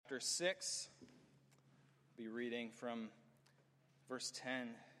chapter 6. I'll be reading from verse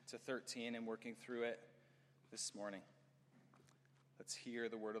 10 to 13 and working through it this morning. Let's hear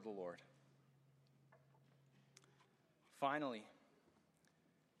the word of the Lord. Finally,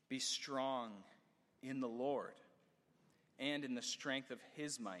 be strong in the Lord and in the strength of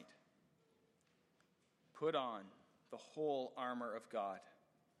his might. Put on the whole armor of God,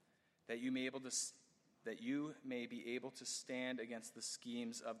 that you may be able to stand against the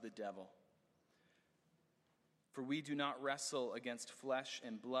schemes of the devil. For we do not wrestle against flesh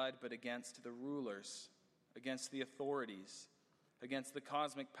and blood, but against the rulers, against the authorities, against the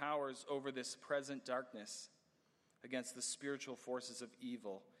cosmic powers over this present darkness, against the spiritual forces of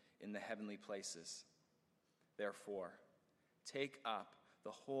evil in the heavenly places. Therefore, take up the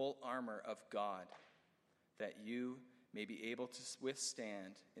whole armor of God, that you may be able to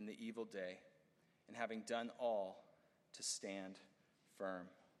withstand in the evil day, and having done all, to stand firm.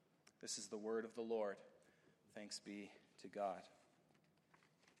 This is the word of the Lord. Thanks be to God.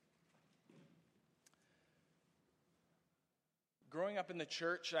 Growing up in the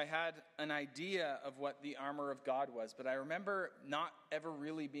church, I had an idea of what the armor of God was, but I remember not ever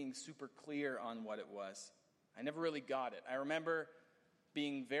really being super clear on what it was. I never really got it. I remember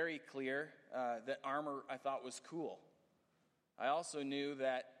being very clear that armor I thought was cool. I also knew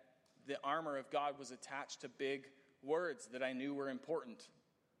that the armor of God was attached to big words that I knew were important.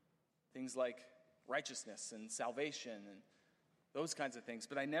 Things like righteousness and salvation and those kinds of things.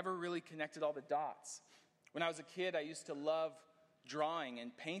 But I never really connected all the dots. When I was a kid, I used to love drawing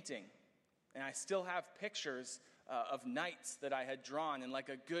and painting. And I still have pictures of knights that I had drawn. And like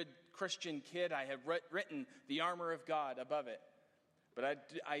a good Christian kid, I had written the armor of God above it. But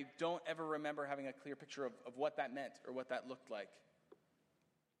I don't ever remember having a clear picture of what that meant or what that looked like.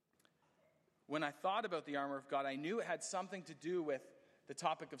 When I thought about the armor of God, I knew it had something to do with the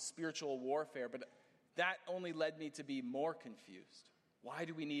topic of spiritual warfare, but that only led me to be more confused. Why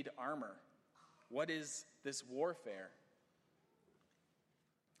do we need armor? What is this warfare?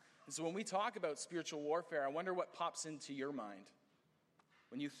 And so when we talk about spiritual warfare, I wonder what pops into your mind.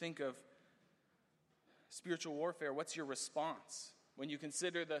 When you think of spiritual warfare, what's your response? When you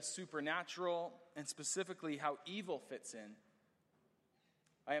consider the supernatural and specifically how evil fits in,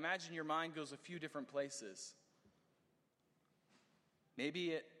 I imagine your mind goes a few different places. Maybe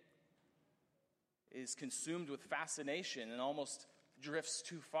it is consumed with fascination and almost drifts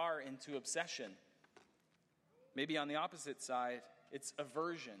too far into obsession. Maybe on the opposite side, it's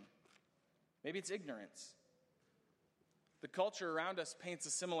aversion. Maybe it's ignorance. The culture around us paints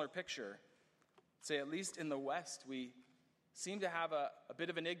a similar picture. Say, at least in the West, we seem to have a bit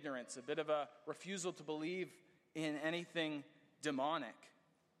of an ignorance, a bit of a refusal to believe in anything demonic.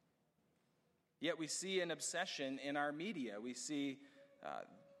 Yet we see an obsession in our media. We see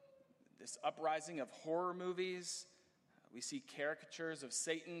this uprising of horror movies. We see caricatures of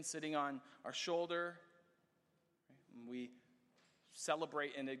Satan sitting on our shoulder. We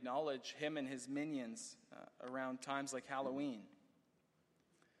celebrate and acknowledge him and his minions around times like Halloween.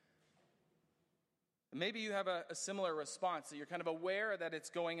 Maybe you have a similar response, that you're kind of aware that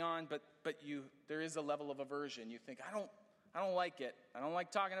it's going on, but there is a level of aversion. You think, I don't like it. I don't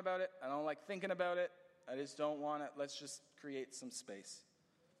like talking about it. I don't like thinking about it. I just don't want it. Let's just create some space.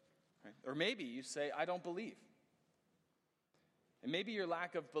 Right? Or maybe you say, I don't believe. And maybe your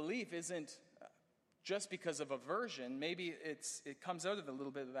lack of belief isn't just because of aversion. Maybe it comes out of a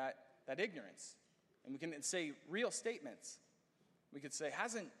little bit of that ignorance. And we can say real statements. We could say,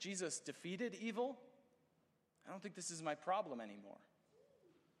 hasn't Jesus defeated evil? I don't think this is my problem anymore.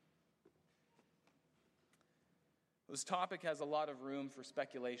 This topic has a lot of room for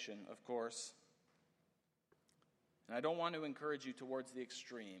speculation, of course. And I don't want to encourage you towards the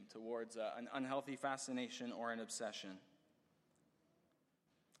extreme, towards an unhealthy fascination or an obsession.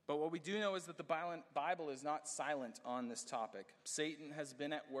 But what we do know is that the Bible is not silent on this topic. Satan has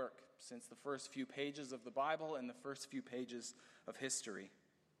been at work since the first few pages of the Bible and the first few pages of history.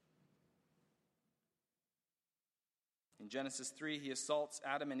 In Genesis 3, he assaults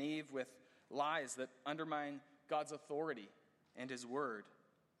Adam and Eve with lies that undermine God's authority and his word.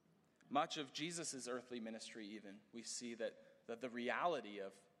 Much of Jesus' earthly ministry even, we see that the reality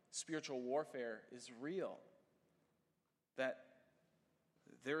of spiritual warfare is real. That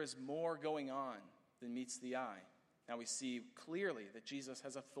there is more going on than meets the eye. Now we see clearly that Jesus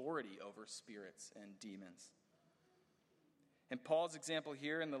has authority over spirits and demons. And Paul's example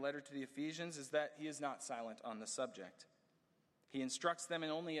here in the letter to the Ephesians is that he is not silent on the subject. He instructs them in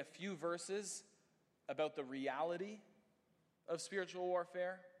only a few verses about the reality of spiritual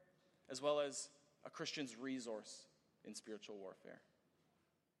warfare, as well as a Christian's resource in spiritual warfare.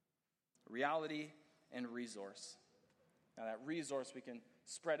 reality, and resource. Now that resource we can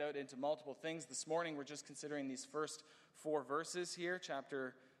spread out into multiple things. This morning we're just considering these first 4 verses here,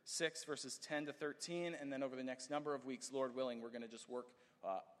 chapter 6, verses 10 to 13, and then over the next number of weeks, Lord willing, we're going to just work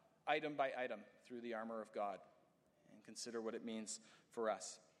item by item through the armor of God and consider what it means for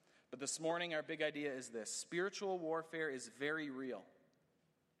us. But this morning our big idea is this: spiritual warfare is very real,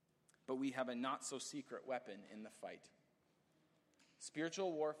 but we have a not-so-secret weapon in the fight.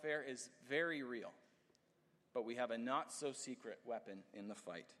 Spiritual warfare is very real, but we have a not-so-secret weapon in the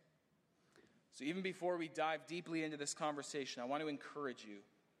fight. So even before we dive deeply into this conversation, I want to encourage you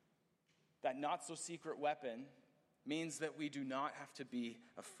that not-so-secret weapon means that we do not have to be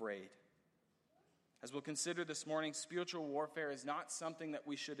afraid. As we'll consider this morning, spiritual warfare is not something that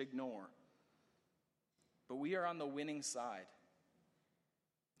we should ignore, but we are on the winning side.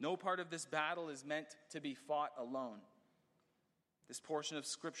 No part of this battle is meant to be fought alone. This portion of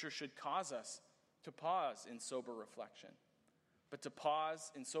Scripture should cause us to pause in sober reflection, but to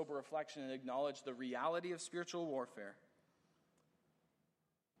pause in sober reflection and acknowledge the reality of spiritual warfare,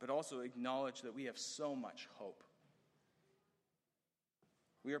 but also acknowledge that we have so much hope.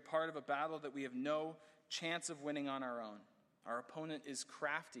 We are part of a battle that we have no chance of winning on our own. Our opponent is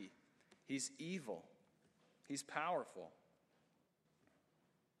crafty. He's evil. He's powerful.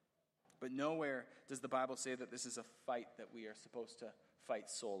 But nowhere does the Bible say that this is a fight that we are supposed to fight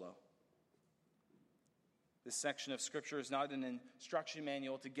solo. This section of Scripture is not an instruction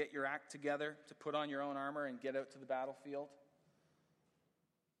manual to get your act together, to put on your own armor and get out to the battlefield.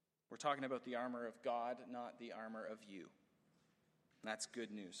 We're talking about the armor of God, not the armor of you. And that's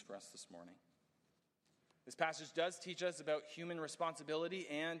good news for us this morning. This passage does teach us about human responsibility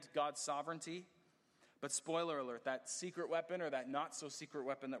and God's sovereignty. But spoiler alert, that secret weapon or that not-so-secret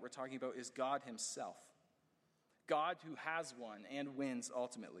weapon that we're talking about is God himself. God who has won and wins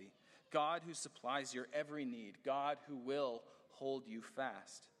ultimately. God who supplies your every need. God who will hold you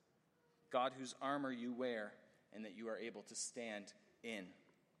fast. God whose armor you wear and that you are able to stand in.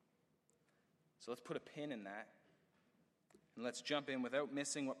 So let's put a pin in that. And let's jump in without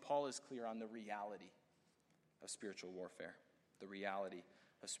missing what Paul is clear on: the reality of spiritual warfare. The reality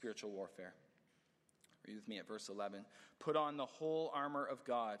of spiritual warfare. Read with me at verse 11. Put on the whole armor of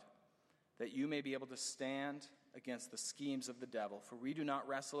God, that you may be able to stand against the schemes of the devil. For we do not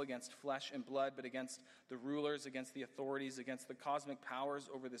wrestle against flesh and blood, but against the rulers, against the authorities, against the cosmic powers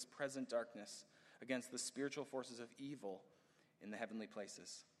over this present darkness, against the spiritual forces of evil in the heavenly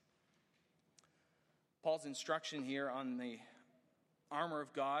places. Paul's instruction here on the armor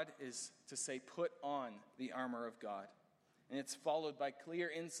of God is to say, put on the armor of God. And it's followed by clear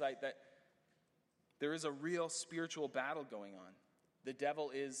insight that there is a real spiritual battle going on. The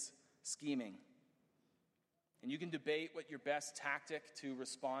devil is scheming. And you can debate what your best tactic to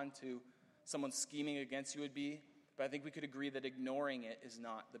respond to someone scheming against you would be, but I think we could agree that ignoring it is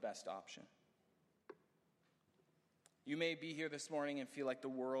not the best option. You may be here this morning and feel like the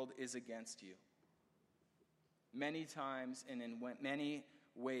world is against you. Many times and in many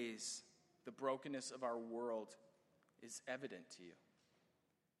ways, the brokenness of our world is evident to you.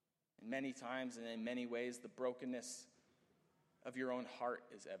 And many times and in many ways, the brokenness of your own heart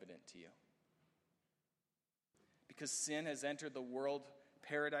is evident to you. Because sin has entered the world,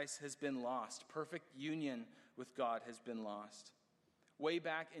 paradise has been lost. Perfect union with God has been lost. Way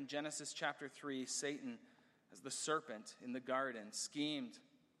back in Genesis chapter 3, Satan, as the serpent in the garden, schemed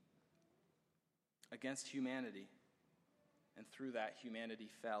against humanity. And through that, humanity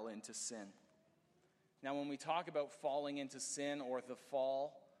fell into sin. Now, when we talk about falling into sin or the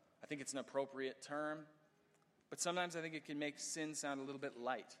fall, I think it's an appropriate term. But sometimes I think it can make sin sound a little bit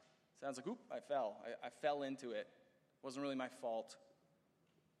light. It sounds like, oop, I fell. I fell into it. It wasn't really my fault.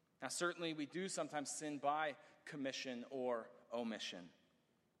 Now, certainly we do sometimes sin by commission or omission.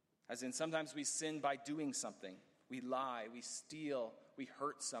 As in, sometimes we sin by doing something. We lie, we steal, we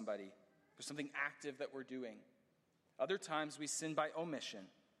hurt somebody. There's something active that we're doing. Other times we sin by omission,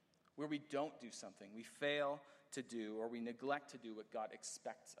 where we don't do something. We fail to do or we neglect to do what God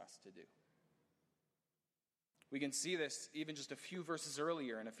expects us to do. We can see this even just a few verses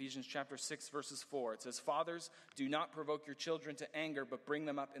earlier in Ephesians chapter 6, verses 4. It says, "Fathers, do not provoke your children to anger, but bring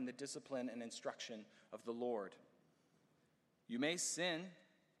them up in the discipline and instruction of the Lord." You may sin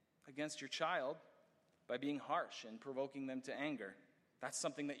against your child by being harsh and provoking them to anger. That's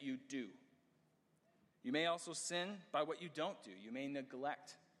something that you do. You may also sin by what you don't do. You may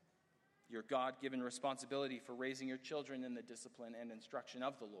neglect your God-given responsibility for raising your children in the discipline and instruction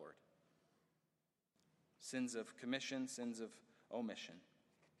of the Lord. Sins of commission, sins of omission.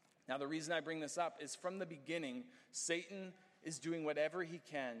 Now, the reason I bring this up is from the beginning, Satan is doing whatever he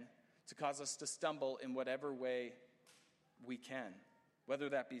can to cause us to stumble in whatever way we can, whether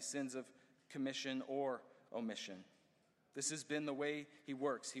that be sins of commission or omission. This has been the way he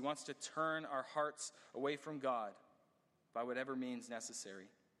works. He wants to turn our hearts away from God by whatever means necessary.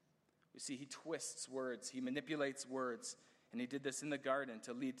 We see he twists words, he manipulates words, and he did this in the garden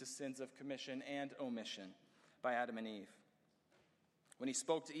to lead to sins of commission and omission by Adam and Eve. When he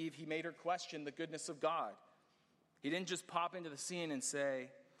spoke to Eve, he made her question the goodness of God. He didn't just pop into the scene and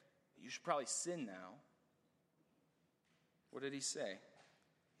say, "You should probably sin now." What did he say?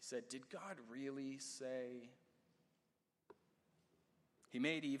 He said, "Did God really say?" He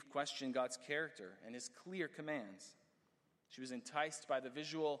made Eve question God's character and his clear commands. She was enticed by the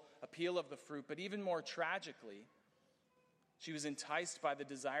visual appeal of the fruit, but even more tragically, she was enticed by the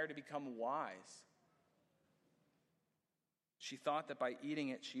desire to become wise. She thought that by eating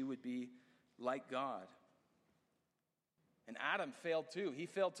it, she would be like God. And Adam failed too. He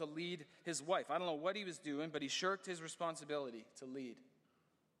failed to lead his wife. I don't know what he was doing, but he shirked his responsibility to lead.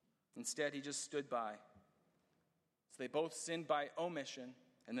 Instead, he just stood by. So they both sinned by omission,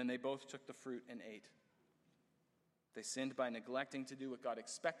 and then they both took the fruit and ate. They sinned by neglecting to do what God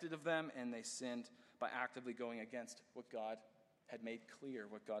expected of them, and they sinned by actively going against what God had made clear,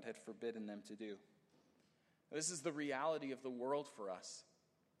 what God had forbidden them to do. This is the reality of the world for us.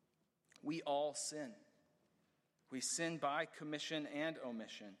 We all sin. We sin by commission and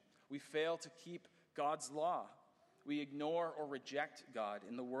omission. We fail to keep God's law. We ignore or reject God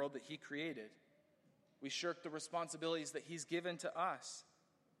in the world that he created. We shirk the responsibilities that he's given to us.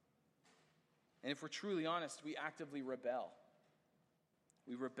 And if we're truly honest, we actively rebel.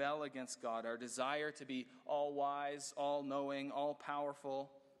 We rebel against God. Our desire to be all-wise, all-knowing,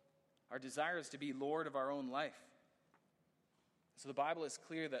 all-powerful. Our desire is to be Lord of our own life. So the Bible is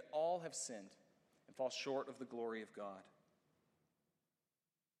clear that all have sinned and fall short of the glory of God.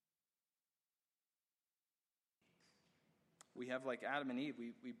 We have, like Adam and Eve,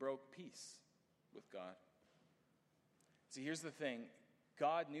 we broke peace with God. See, here's the thing.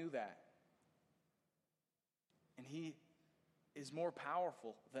 God knew that. And he is more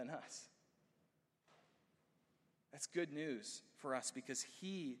powerful than us. That's good news for us because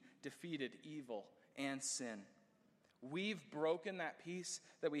he defeated evil and sin. We've broken that peace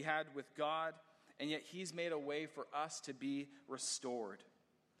that we had with God, and yet he's made a way for us to be restored.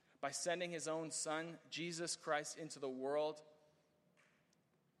 By sending his own son, Jesus Christ, into the world,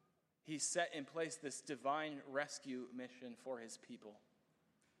 he set in place this divine rescue mission for his people.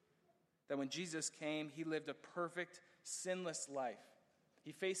 That when Jesus came, he lived a perfect, sinless life.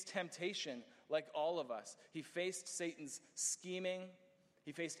 He faced temptation like all of us. He faced Satan's scheming.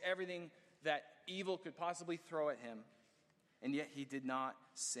 He faced everything that evil could possibly throw at him. And yet he did not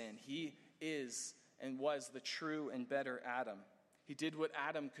sin. He is and was the true and better Adam. He did what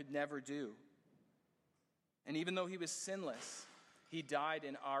Adam could never do. And even though he was sinless, he died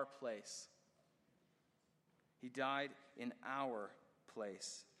in our place. He died in our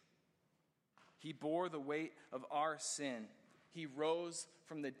place. He bore the weight of our sin. He rose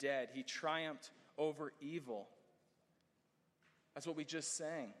from the dead. He triumphed over evil. That's what we just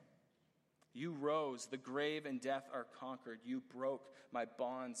sang. You rose, the grave and death are conquered. You broke my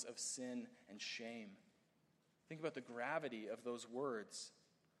bonds of sin and shame. Think about the gravity of those words.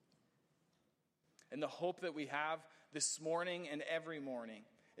 And the hope that we have this morning and every morning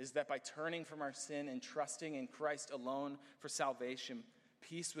is that by turning from our sin and trusting in Christ alone for salvation,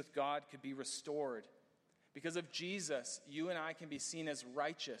 peace with God could be restored. Because of Jesus, you and I can be seen as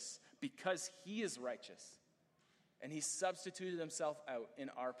righteous because he is righteous. And he substituted himself out in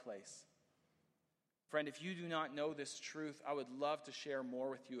our place. Friend, if you do not know this truth, I would love to share more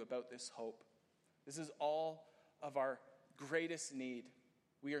with you about this hope. This is all of our greatest need.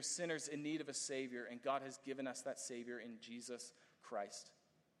 We are sinners in need of a Savior, and God has given us that Savior in Jesus Christ.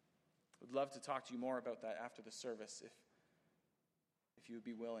 I would love to talk to you more about that after the service, if you would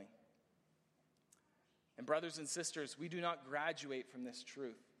be willing. And brothers and sisters, we do not graduate from this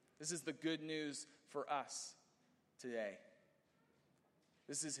truth. This is the good news for us today.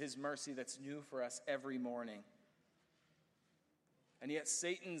 This is his mercy that's new for us every morning. And yet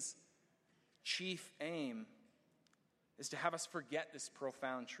Satan's chief aim is to have us forget this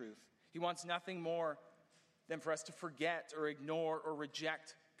profound truth. He wants nothing more than for us to forget or ignore or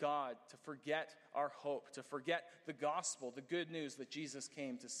reject God, to forget our hope, to forget the gospel, the good news that Jesus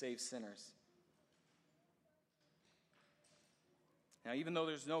came to save sinners. Now, even though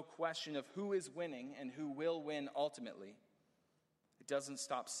there's no question of who is winning and who will win ultimately, it doesn't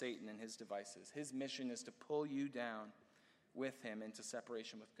stop Satan and his devices. His mission is to pull you down with him into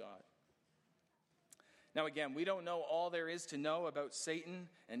separation with God. Now again, we don't know all there is to know about Satan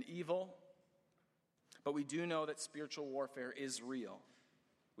and evil, but we do know that spiritual warfare is real.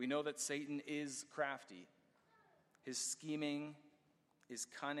 We know that Satan is crafty. His scheming is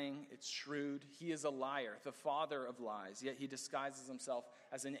cunning, it's shrewd. He is a liar, the father of lies, yet he disguises himself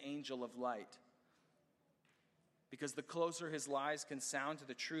as an angel of light. Because the closer his lies can sound to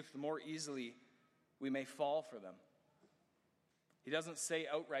the truth, the more easily we may fall for them. He doesn't say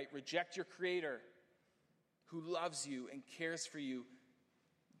outright, reject your Creator who loves you and cares for you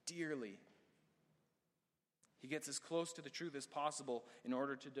dearly. He gets as close to the truth as possible in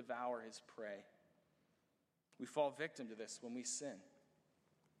order to devour his prey. We fall victim to this when we sin.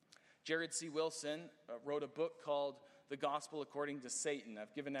 Jared C. Wilson wrote a book called The Gospel According to Satan.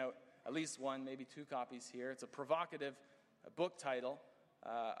 I've given out at least one, maybe two copies here. It's a provocative book title.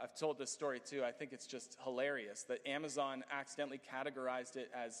 I've told this story too. I think it's just hilarious that Amazon accidentally categorized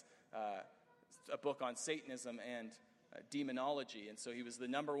it as a book on Satanism and demonology. And so he was the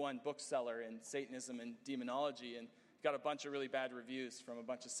number one bookseller in Satanism and demonology, and got a bunch of really bad reviews from a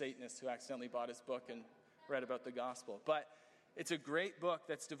bunch of Satanists who accidentally bought his book and read about the gospel. But it's a great book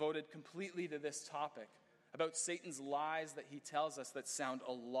that's devoted completely to this topic, about Satan's lies that he tells us that sound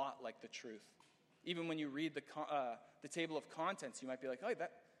a lot like the truth. Even when you read the table of contents, you might be like, oh,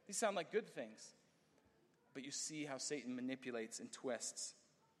 these sound like good things. But you see how Satan manipulates and twists.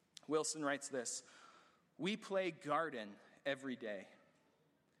 Wilson writes this: we play garden every day.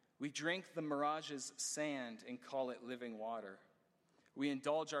 We drink the mirage's sand and call it living water. We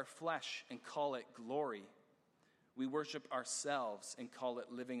indulge our flesh and call it glory. We worship ourselves and call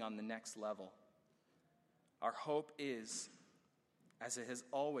it living on the next level. Our hope is, as it has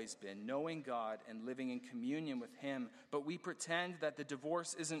always been, knowing God and living in communion with him, but we pretend that the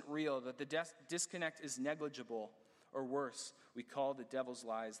divorce isn't real, that the disconnect is negligible, or worse, we call the devil's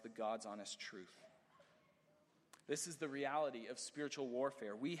lies the God's honest truth. This is the reality of spiritual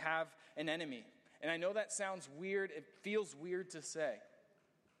warfare. We have an enemy, and I know that sounds weird, it feels weird to say,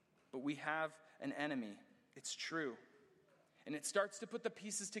 but we have an enemy. It's true. And it starts to put the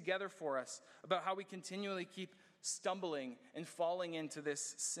pieces together for us about how we continually keep stumbling and falling into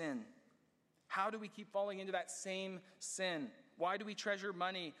this sin. How do we keep falling into that same sin? Why do we treasure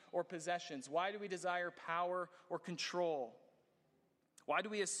money or possessions? Why do we desire power or control? Why do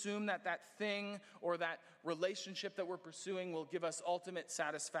we assume that that thing or that relationship that we're pursuing will give us ultimate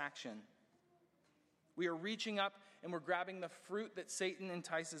satisfaction? We are reaching up and we're grabbing the fruit that Satan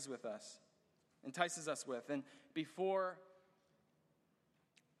entices us with. And before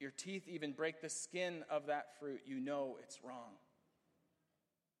your teeth even break the skin of that fruit, you know it's wrong.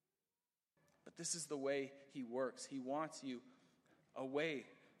 But this is the way he works. He wants you away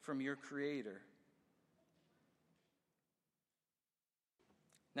from your Creator.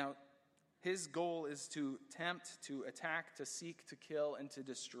 Now, his goal is to tempt, to attack, to seek, to kill, and to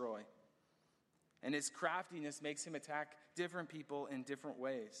destroy. And his craftiness makes him attack different people in different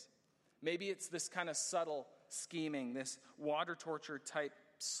ways. Maybe it's this kind of subtle scheming, this water torture type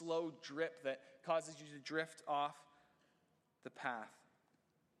slow drip that causes you to drift off the path.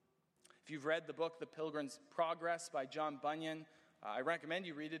 If you've read the book, The Pilgrim's Progress by John Bunyan, I recommend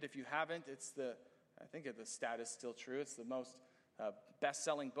you read it if you haven't. I think the stat is still true. It's the most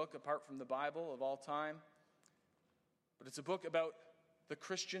best-selling book apart from the Bible of all time. But it's a book about the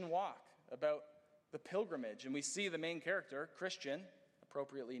Christian walk, about the pilgrimage. And we see the main character, Christian,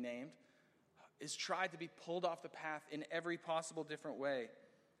 appropriately named, is tried to be pulled off the path in every possible different way.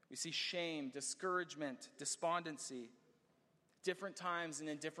 We see shame, discouragement, despondency. Different times and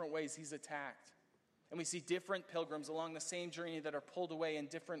in different ways he's attacked. And we see different pilgrims along the same journey that are pulled away in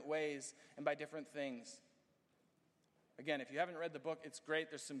different ways and by different things. Again, if you haven't read the book, it's great.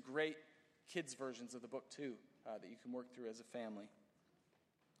 There's some great kids' versions of the book too that you can work through as a family.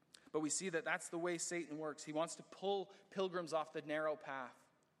 But we see that that's the way Satan works. He wants to pull pilgrims off the narrow path.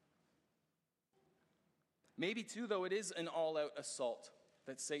 Maybe too, though, it is an all-out assault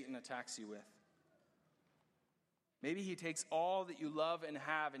that Satan attacks you with. Maybe he takes all that you love and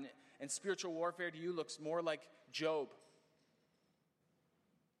have, and spiritual warfare to you looks more like Job.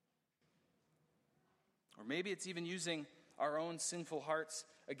 Or maybe it's even using our own sinful hearts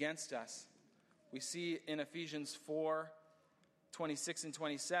against us. We see in Ephesians 4:26 and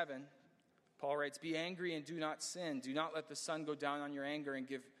 27, Paul writes, "Be angry and do not sin. Do not let the sun go down on your anger and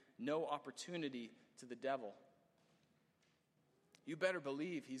give no opportunity to the devil." You better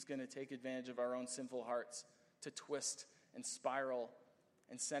believe he's going to take advantage of our own sinful hearts to twist and spiral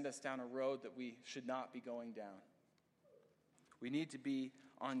and send us down a road that we should not be going down. We need to be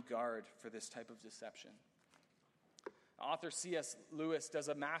on guard for this type of deception. Author C.S. Lewis does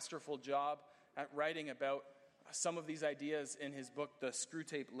a masterful job at writing about some of these ideas in his book, The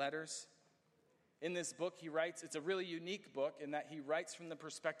Screwtape Letters. In this book, he writes, it's a really unique book in that he writes from the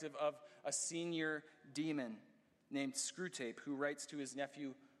perspective of a senior demon named Screwtape, who writes to his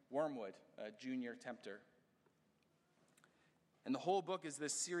nephew Wormwood, a junior tempter. And the whole book is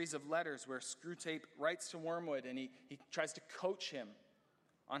this series of letters where Screwtape writes to Wormwood, and he tries to coach him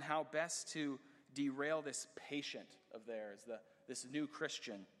on how best to derail this patient of theirs, this new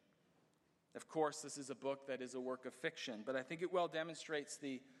Christian. Of course, this is a book that is a work of fiction, but I think it well demonstrates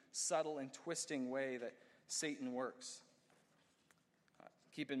the subtle and twisting way that Satan works.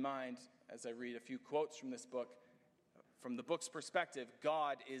 Keep in mind, as I read a few quotes from this book, from the book's perspective,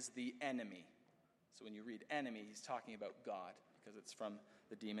 God is the enemy. So when you read enemy, he's talking about God, because it's from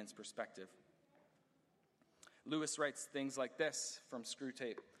the demon's perspective. Lewis writes things like this from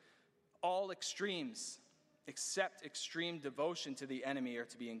Screwtape. All extremes, except extreme devotion to the enemy, are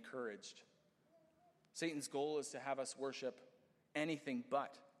to be encouraged. Satan's goal is to have us worship anything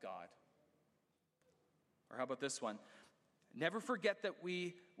but God. Or how about this one? Never forget that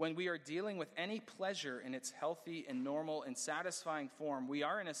when we are dealing with any pleasure in its healthy and normal and satisfying form, we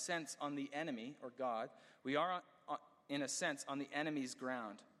are in a sense on the enemy, or God, we are in a sense on the enemy's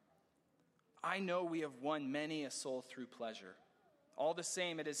ground. I know we have won many a soul through pleasure. All the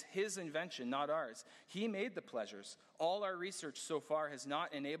same, it is his invention, not ours. He made the pleasures. All our research so far has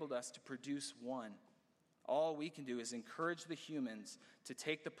not enabled us to produce one. All we can do is encourage the humans to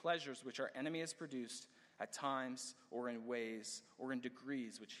take the pleasures which our enemy has produced at times or in ways or in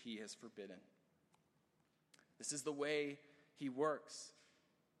degrees which he has forbidden. This is the way he works.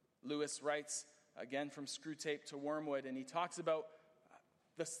 Lewis writes, again from Screwtape to Wormwood, and he talks about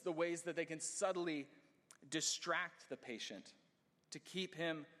the ways that they can subtly distract the patient to keep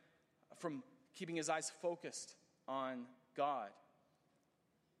him from keeping his eyes focused on God.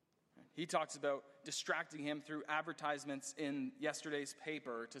 He talks about distracting him through advertisements in yesterday's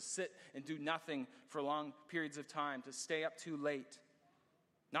paper, to sit and do nothing for long periods of time, to stay up too late.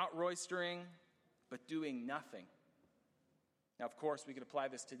 Not roistering, but doing nothing. Now, of course, we could apply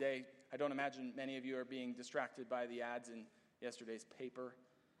this today. I don't imagine many of you are being distracted by the ads in yesterday's paper.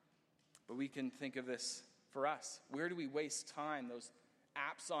 But we can think of this for us. Where do we waste time? Those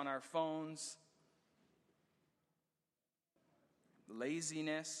apps on our phones,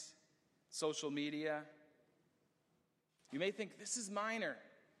 laziness, social media. You may think, this is minor,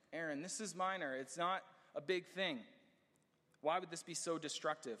 Aaron, this is minor. It's not a big thing. Why would this be so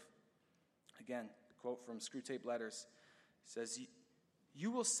destructive? Again, quote from Screwtape Letters. It says,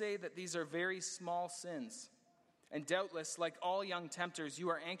 you will say that these are very small sins. And doubtless, like all young tempters, you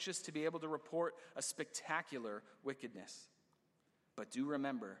are anxious to be able to report a spectacular wickedness. But do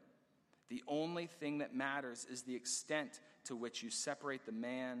remember, the only thing that matters is the extent to which you separate the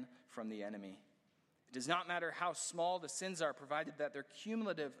man from the enemy. It does not matter how small the sins are, provided that their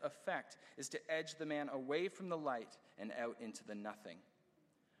cumulative effect is to edge the man away from the light and out into the nothing.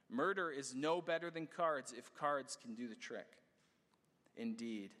 Murder is no better than cards if cards can do the trick.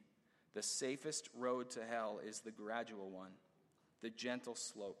 Indeed, the safest road to hell is the gradual one, the gentle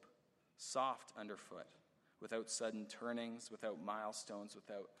slope, soft underfoot, without sudden turnings, without milestones,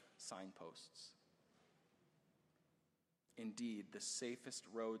 without signposts. Indeed, the safest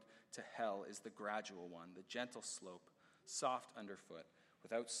road to hell is the gradual one, the gentle slope, soft underfoot,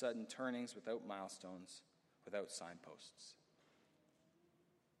 without sudden turnings, without milestones, without signposts.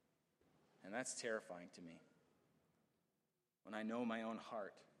 And that's terrifying to me. When I know my own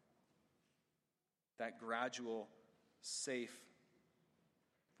heart, that gradual, safe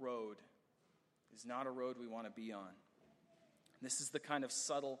road is not a road we want to be on. This is the kind of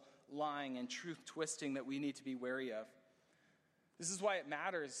subtle lying and truth twisting that we need to be wary of. This is why it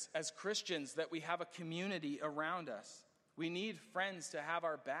matters as Christians that we have a community around us. We need friends to have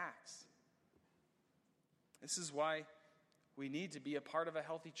our backs. This is why we need to be a part of a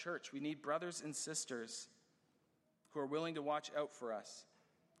healthy church. We need brothers and sisters who are willing to watch out for us.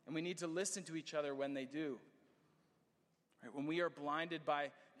 And we need to listen to each other when they do. Right? When we are blinded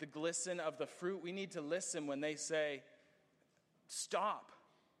by the glisten of the fruit, we need to listen when they say, stop.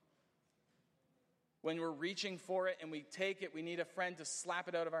 When we're reaching for it and we take it, we need a friend to slap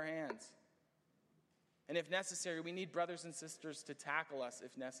it out of our hands. And if necessary, we need brothers and sisters to tackle us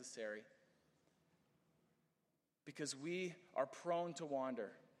if necessary. Because we are prone to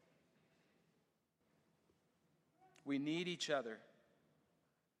wander. We need each other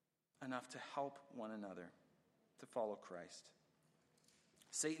enough to help one another to follow Christ.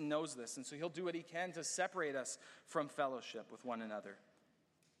 Satan knows this, and so he'll do what he can to separate us from fellowship with one another.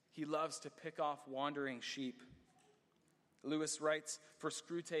 He loves to pick off wandering sheep. Lewis writes for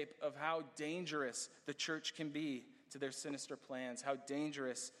Screwtape of how dangerous the church can be to their sinister plans, how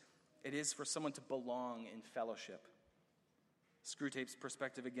dangerous it is for someone to belong in fellowship. Screwtape's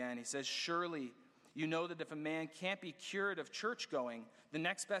perspective again, he says, surely you know that if a man can't be cured of church going, the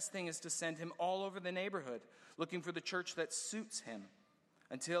next best thing is to send him all over the neighborhood, looking for the church that suits him,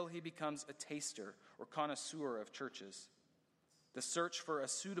 until he becomes a taster or connoisseur of churches. The search for a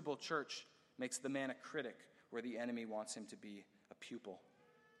suitable church makes the man a critic where the enemy wants him to be a pupil.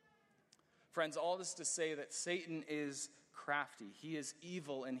 Friends, all this to say that Satan is crafty, he is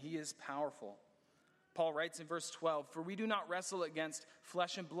evil, and he is powerful. Paul writes in verse 12, "For we do not wrestle against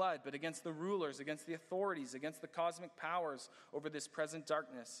flesh and blood, but against the rulers, against the authorities, against the cosmic powers over this present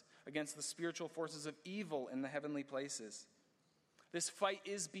darkness, against the spiritual forces of evil in the heavenly places." This fight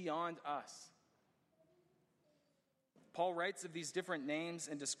is beyond us. Paul writes of these different names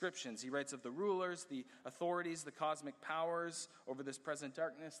and descriptions. He writes of the rulers, the authorities, the cosmic powers over this present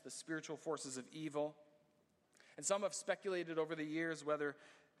darkness, the spiritual forces of evil. And some have speculated over the years whether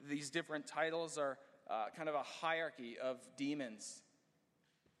these different titles are kind of a hierarchy of demons.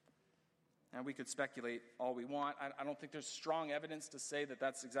 And we could speculate all we want. I don't think there's strong evidence to say that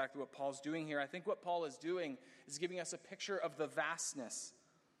that's exactly what Paul's doing here. I think what Paul is doing is giving us a picture of the vastness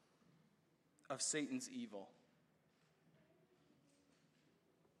of Satan's evil.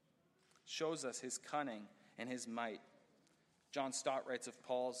 Shows us his cunning and his might. John Stott writes of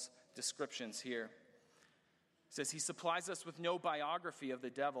Paul's descriptions here. He says, he supplies us with no biography of the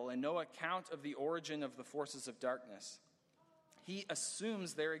devil and no account of the origin of the forces of darkness. He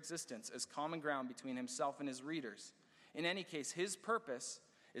assumes their existence as common ground between himself and his readers. In any case, his purpose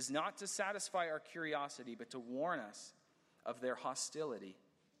is not to satisfy our curiosity, but to warn us of their hostility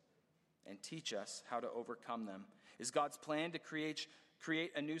and teach us how to overcome them. Is God's plan to create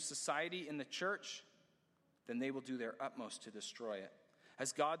a new society in the church? Then they will do their utmost to destroy it.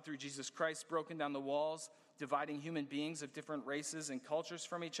 Has God, through Jesus Christ, broken down the walls, dividing human beings of different races and cultures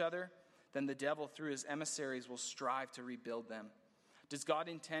from each other? Then the devil, through his emissaries, will strive to rebuild them. Does God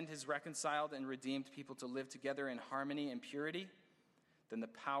intend his reconciled and redeemed people to live together in harmony and purity? Then the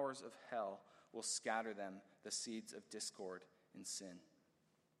powers of hell will scatter them, the seeds of discord and sin.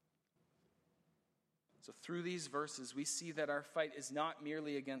 So through these verses, we see that our fight is not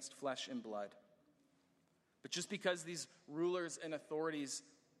merely against flesh and blood. But just because these rulers and authorities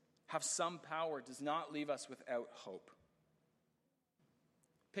have some power does not leave us without hope.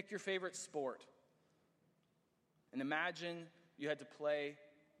 Pick your favorite sport. And imagine you had to play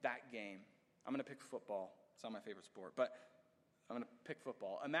that game. I'm going to pick football. It's not my favorite sport, but I'm going to pick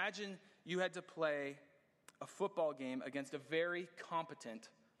football. Imagine you had to play a football game against a very competent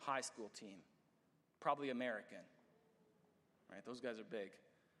high school team. Probably American. Right? Those guys are big.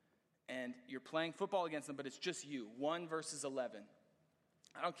 And you're playing football against them, but it's just you, 1 versus 11.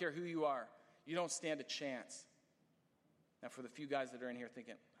 I don't care who you are. You don't stand a chance. Now, for the few guys that are in here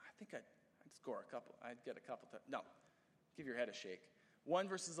thinking, I think I'd score a couple. I'd get a couple. No, give your head a shake. 1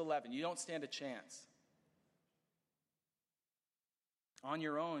 versus 11. You don't stand a chance. On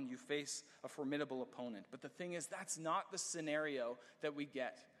your own, you face a formidable opponent. But the thing is, that's not the scenario that we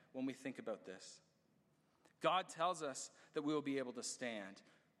get when we think about this. God tells us that we will be able to stand.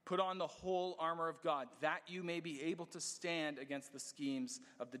 Put on the whole armor of God, that you may be able to stand against the schemes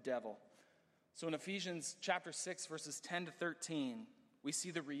of the devil. So in Ephesians chapter 6, verses 10 to 13, we see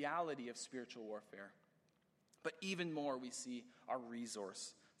the reality of spiritual warfare. But even more, we see our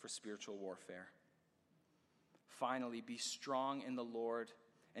resource for spiritual warfare. Finally, be strong in the Lord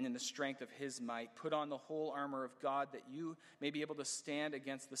and in the strength of his might. Put on the whole armor of God, that you may be able to stand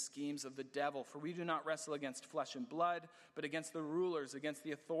against the schemes of the devil. For we do not wrestle against flesh and blood, but against the rulers, against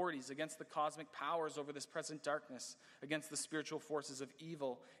the authorities, against the cosmic powers over this present darkness, against the spiritual forces of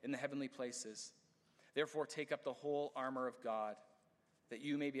evil in the heavenly places. Therefore, take up the whole armor of God, that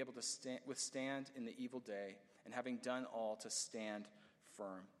you may be able to withstand in the evil day, and having done all, to stand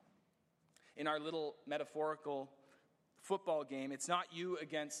firm. In our little metaphorical football game, it's not you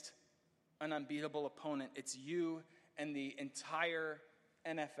against an unbeatable opponent. It's you and the entire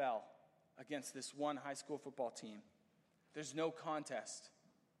NFL against this one high school football team. There's no contest.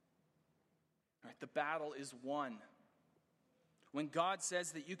 Right? The battle is won. When God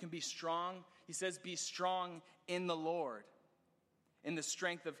says that you can be strong, he says be strong in the Lord, in the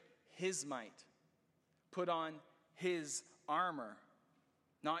strength of his might. Put on his armor,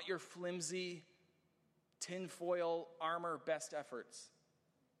 not your flimsy tinfoil armor best efforts.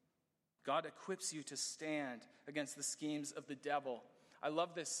 God equips you to stand against the schemes of the devil. I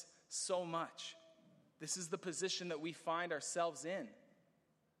love this so much. This is the position that we find ourselves in.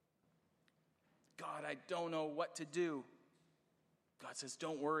 God, I don't know what to do. God says,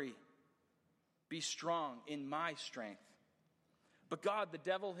 don't worry. Be strong in my strength. But God, the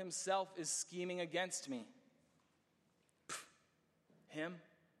devil himself is scheming against me. Him?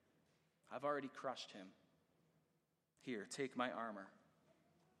 I've already crushed him. Here, take my armor.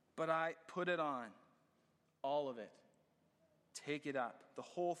 But I put it on, all of it. Take it up, the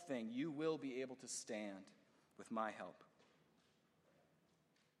whole thing. You will be able to stand with my help.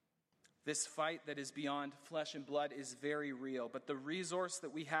 This fight that is beyond flesh and blood is very real, but the resource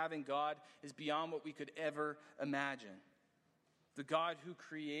that we have in God is beyond what we could ever imagine. The God who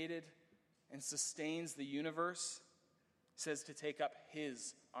created and sustains the universe says to take up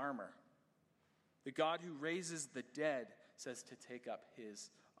his armor. The God who raises the dead says to take up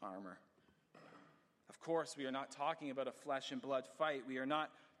his armor. Of course, we are not talking about a flesh and blood fight. We are not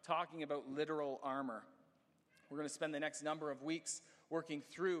talking about literal armor. We're going to spend the next number of weeks working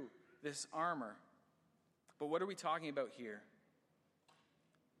through this armor. But what are we talking about here?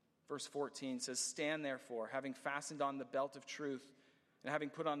 Verse 14 says, stand therefore, having fastened on the belt of truth, and having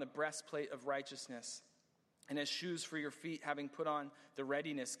put on the breastplate of righteousness, and as shoes for your feet, having put on the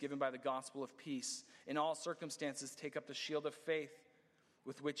readiness given by the gospel of peace. In all circumstances, take up the shield of faith,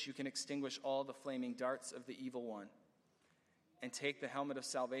 with which you can extinguish all the flaming darts of the evil one. And take the helmet of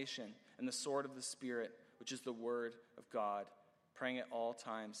salvation and the sword of the Spirit, which is the word of God, praying at all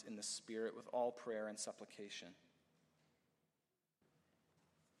times in the Spirit with all prayer and supplication.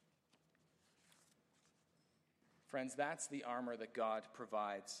 Friends, that's the armor that God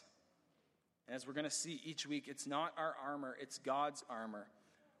provides. And as we're going to see each week, it's not our armor, it's God's armor.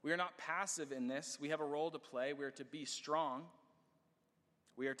 We are not passive in this. We have a role to play. We are to be strong.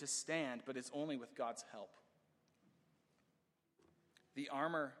 We are to stand, but it's only with God's help. The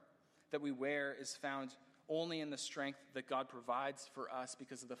armor that we wear is found only in the strength that God provides for us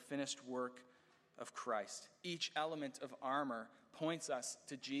because of the finished work of Christ. Each element of armor points us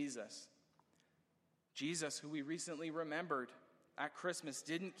to Jesus. Jesus, who we recently remembered at Christmas,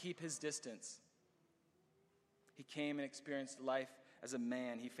 didn't keep his distance. He came and experienced life as a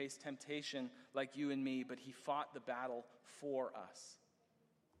man. He faced temptation like you and me, but he fought the battle for us.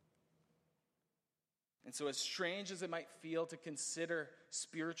 And so as strange as it might feel to consider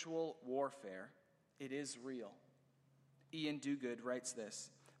spiritual warfare, it is real. Ian Duguid writes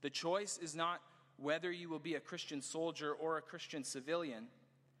this: the choice is not whether you will be a Christian soldier or a Christian civilian,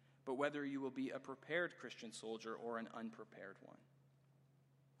 but whether you will be a prepared Christian soldier or an unprepared one.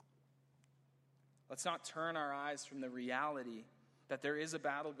 Let's not turn our eyes from the reality that there is a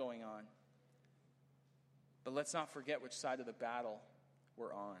battle going on, but let's not forget which side of the battle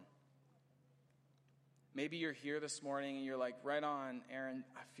we're on. Maybe you're here this morning and you're like, right on, Aaron,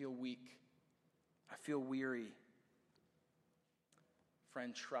 I feel weak. I feel weary.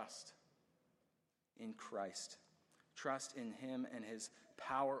 Friend, trust in Christ. Trust in him and his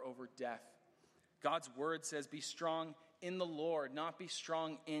power over death. God's word says, be strong in the Lord, not be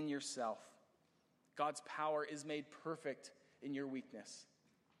strong in yourself. God's power is made perfect in your weakness.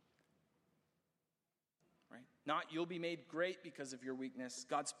 Right? Not you'll be made great because of your weakness.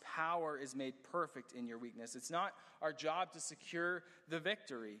 God's power is made perfect in your weakness. It's not our job to secure the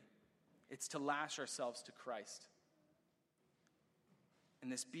victory. It's to lash ourselves to Christ.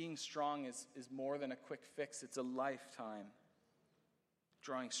 And this being strong is more than a quick fix. It's a lifetime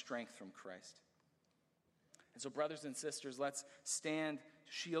drawing strength from Christ. And so, brothers and sisters, let's stand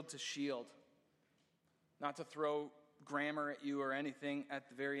shield to shield. Not to throw grammar at you or anything at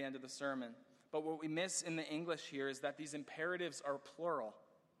the very end of the sermon. But what we miss in the English here is that these imperatives are plural.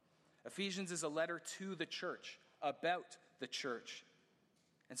 Ephesians is a letter to the church, about the church.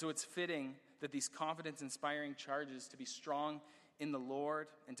 And so it's fitting that these confidence-inspiring charges to be strong in the Lord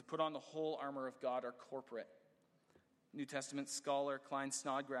and to put on the whole armor of God are corporate. New Testament scholar Klein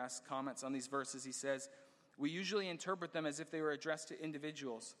Snodgrass comments on these verses. He says, we usually interpret them as if they were addressed to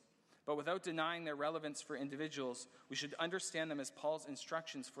individuals. But without denying their relevance for individuals, we should understand them as Paul's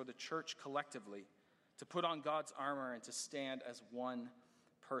instructions for the church collectively, to put on God's armor and to stand as one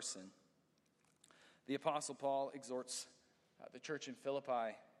person. The Apostle Paul exhorts the church in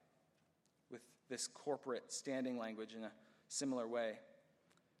Philippi with this corporate standing language in a similar way.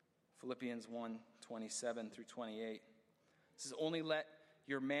 Philippians 1:27 through 28. It says, only let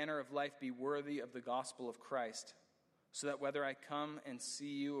your manner of life be worthy of the gospel of Christ, so that whether I come and see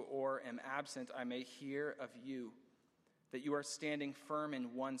you or am absent, I may hear of you, that you are standing firm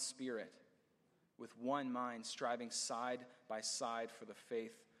in one spirit, with one mind, striving side by side for the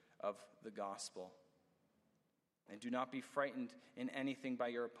faith of the gospel. And do not be frightened in anything by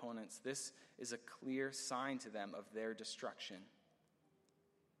your opponents. This is a clear sign to them of their destruction,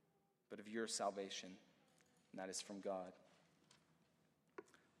 but of your salvation, and that is from God.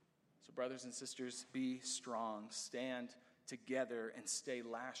 So brothers and sisters, be strong, stand together, and stay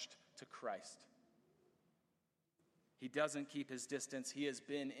lashed to Christ. He doesn't keep his distance. He has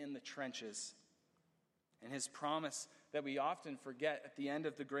been in the trenches. And his promise that we often forget at the end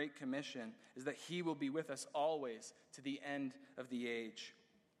of the Great Commission is that he will be with us always to the end of the age.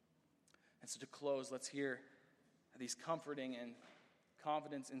 And so to close, let's hear these comforting and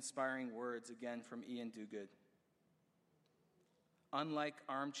confidence-inspiring words again from Ian Duguid. Unlike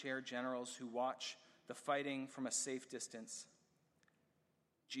armchair generals who watch the fighting from a safe distance,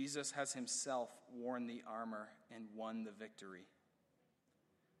 Jesus has himself worn the armor and won the victory.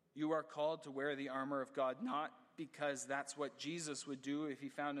 You are called to wear the armor of God, not because that's what Jesus would do if he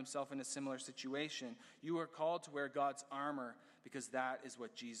found himself in a similar situation. You are called to wear God's armor because that is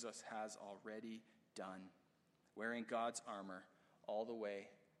what Jesus has already done, wearing God's armor all the way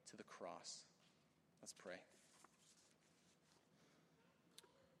to the cross. Let's pray.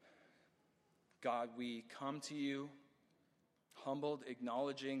 God, we come to you humbled,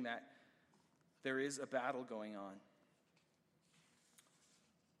 acknowledging that there is a battle going on.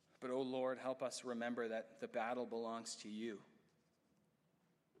 But, oh Lord, help us remember that the battle belongs to you.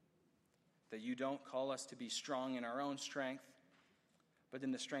 That you don't call us to be strong in our own strength, but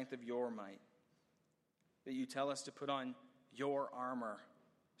in the strength of your might. That you tell us to put on your armor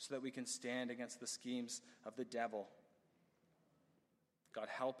so that we can stand against the schemes of the devil. God,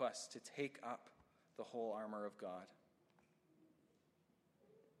 help us to take up the whole armor of God.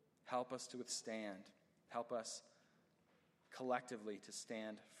 Help us to withstand. Help us collectively to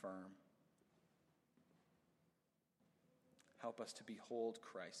stand firm. Help us to behold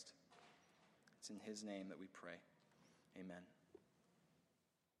Christ. It's in his name that we pray. Amen.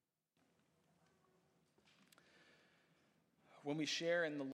 When we share in the